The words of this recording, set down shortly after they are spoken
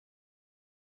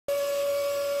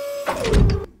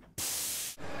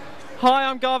Hi,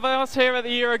 I'm Garveos here at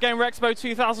the Eurogamer Expo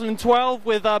 2012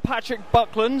 with Patrick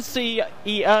Buckland,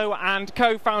 CEO and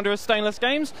co-founder of Stainless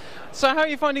Games. So how are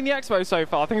you finding the expo so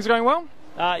far? Things are going well?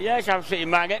 Yeah, it's absolutely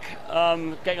magic.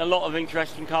 Getting a lot of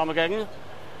interest in Carmageddon.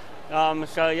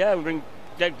 So yeah, we've been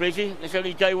dead busy. It's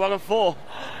only day 1 of 4.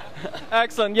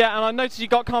 Excellent, yeah, and I noticed you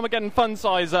got Carmageddon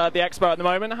Funsize at the expo at the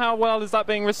moment. How well is that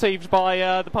being received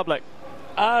by the public?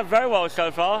 Very well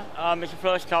so far. It's the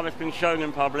first time it's been shown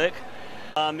in public.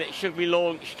 It should be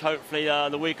launched hopefully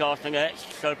the week after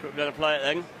next, so people are going to play it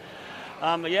then.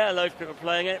 But yeah, loads of people are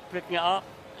playing it, picking it up,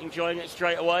 enjoying it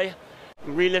straight away,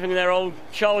 reliving their old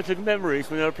childhood memories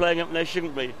when they were playing it when they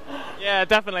shouldn't be. Yeah,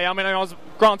 definitely. I mean, I was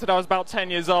about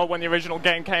 10 years old when the original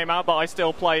game came out, but I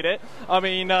still played it. I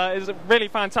mean, it's a really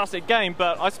fantastic game,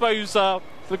 but I suppose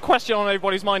the question on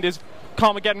everybody's mind is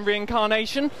Carmageddon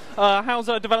Reincarnation. How's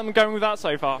development going with that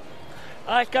so far?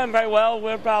 It's going very well.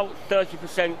 We're about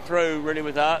 30% through really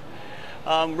with that.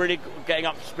 Really getting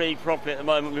up to speed properly at the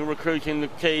moment. We're recruiting the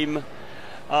team,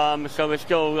 so we're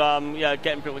still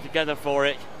getting people together for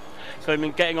it. So we've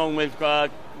been getting on with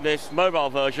this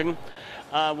mobile version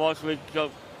whilst we're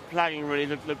planning really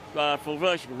the full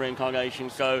version of Reincarnation.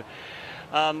 So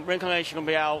Reincarnation will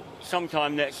be out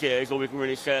sometime next year is all we can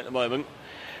really say at the moment.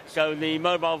 So the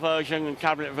mobile version and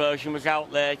tablet version was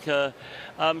out there to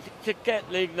get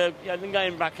the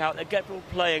game back out there, get people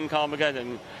playing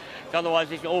Carmageddon.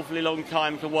 Otherwise, it's an awfully long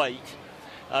time to wait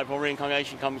before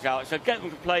Reincarnation comes out. So get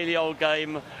them to play the old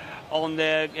game on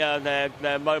their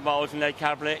mobiles and their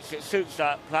tablets. It suits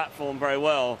that platform very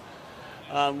well.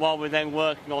 While we're then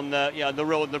working on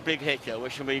the big hitter,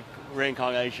 which will be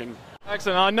Reincarnation.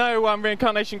 Excellent. I know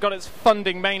Reincarnation got its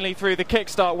funding mainly through the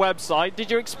Kickstart website.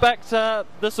 Did you expect the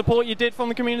support you did from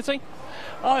the community?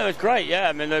 Oh, it was great, yeah.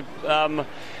 I mean,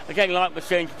 again, like we're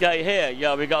seeing today here,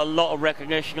 yeah, we got a lot of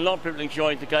recognition. A lot of people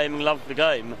enjoyed the game and loved the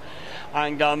game.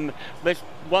 And there's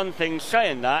one thing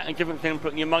saying that and different thing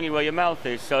putting your money where your mouth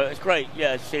is. So it's great,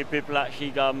 yeah, to see people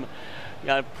actually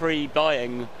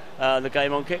pre-buying the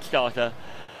game on Kickstarter.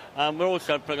 We're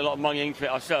also putting a lot of money into it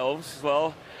ourselves as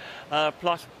well.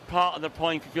 Plus, part of the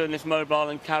point of doing this mobile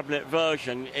and tablet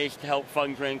version is to help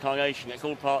fund Reincarnation. It's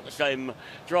all part of the same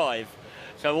drive.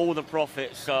 So all the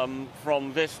profits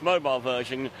from this mobile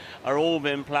version are all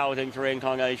being ploughed into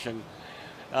Reincarnation.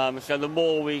 So the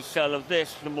more we sell of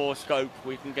this, the more scope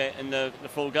we can get in the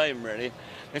full game, really.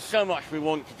 There's so much we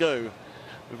want to do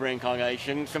with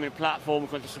Reincarnation. So many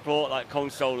platforms want to support, like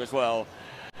console as well.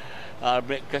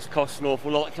 It just costs an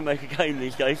awful lot to make a game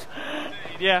these days.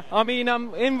 Yeah, I mean,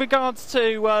 in regards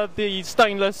to the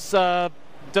Stainless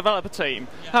developer team,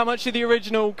 how much of the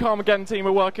original Carmageddon team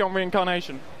are working on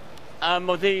Reincarnation?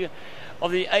 Of the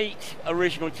 8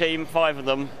 original team, 5 of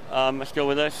them are still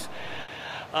with us.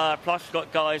 Plus we've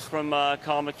got guys from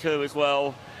Karma 2 as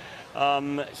well.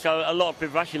 So a lot of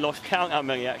people have actually lost count how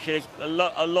many actually. A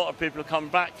lot of people have come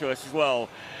back to us as well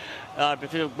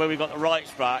because when we got the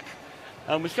rights back.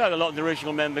 We still had a lot of the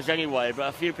original members anyway, but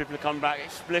a few people have come back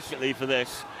explicitly for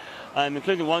this,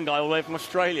 including one guy all the way from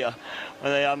Australia,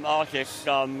 the artist. He's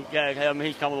come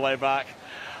all the way back.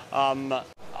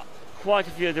 Quite a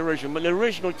few of the original, but the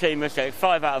original team, let's say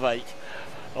 5 out of 8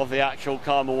 of the actual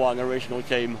Karma 1 original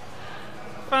team.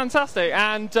 Fantastic.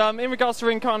 And in regards to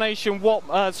Reincarnation, what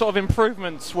sort of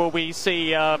improvements will we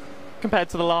see compared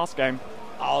to the last game?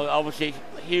 Obviously,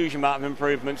 a huge amount of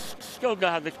improvements. Still going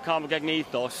to have the Carmageddon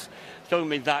ethos. Still going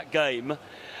to be that game.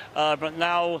 But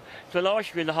now, to a large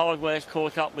degree, the hardware's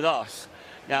caught up with us.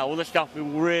 Now, all the stuff we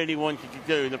really wanted to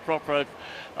do, the proper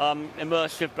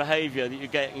immersive behaviour that you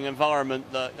get in an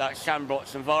environment, that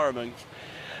sandbox environment,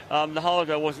 the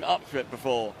hardware wasn't up to it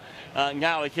before.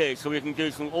 Now it is, so we can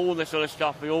do all the sort of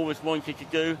stuff we always wanted to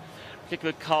do,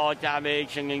 particularly car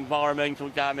damage and environmental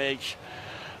damage.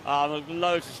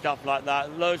 Loads of stuff like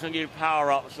that, loads of new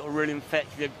power-ups that will really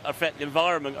affect the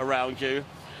environment around you,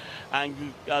 and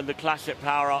the classic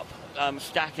power-up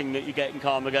stacking that you get in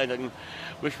Carmageddon,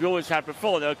 which we always had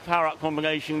before. There were power-up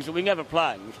combinations that we never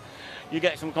planned. You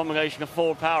get some combination of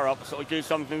 4 power-ups that will do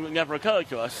something that never occurred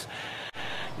to us.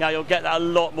 Now you'll get that a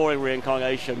lot more in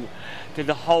Reincarnation, because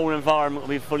the whole environment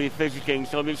will be fully physicking,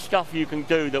 so there'll be stuff you can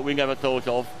do that we never thought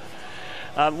of.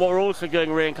 What we're also doing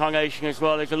in Reincarnation as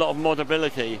well is a lot of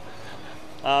modability.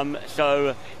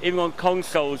 So even on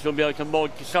consoles you'll be able to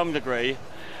mod to some degree,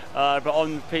 but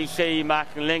on PC, Mac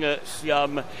and Linux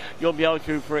you'll be able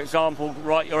to, for example,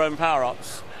 write your own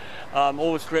power-ups.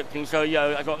 All the scripting, so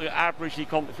I've got an averagely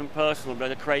competent person will be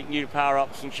able to create new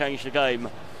power-ups and change the game.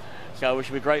 So which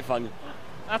will be great fun.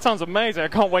 That sounds amazing. I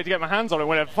can't wait to get my hands on it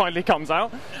when it finally comes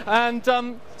out. And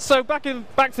so back to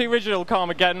the original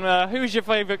Carmageddon, who's your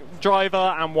favourite driver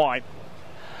and why?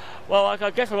 Well, I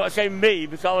guess I've got to say me,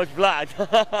 because I was Vlad.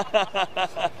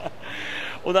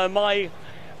 Although I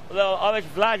was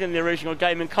Vlad in the original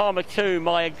game. In Karma 2,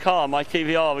 my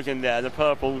TVR was in there, the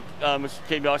purple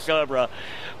TVR Cerbera,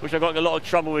 which I got in a lot of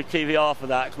trouble with TVR for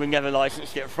that, because we never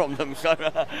licensed it from them. So,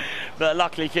 but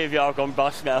luckily TVR have gone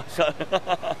bust now. So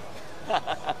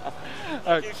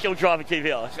you still drive a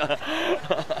TVR. So.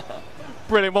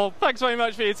 Brilliant. Well, thanks very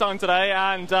much for your time today,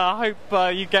 and I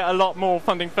hope you get a lot more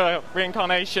funding for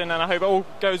Reincarnation, and I hope it all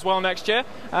goes well next year.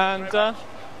 And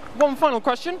one final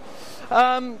question.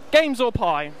 Games or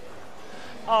pie?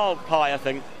 Oh, pie, I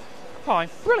think. Pie.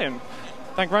 Brilliant.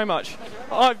 Thank you very much.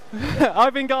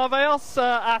 I've been Garveos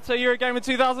at Eurogamer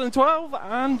 2012,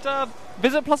 and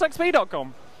visit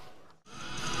plusxp.com.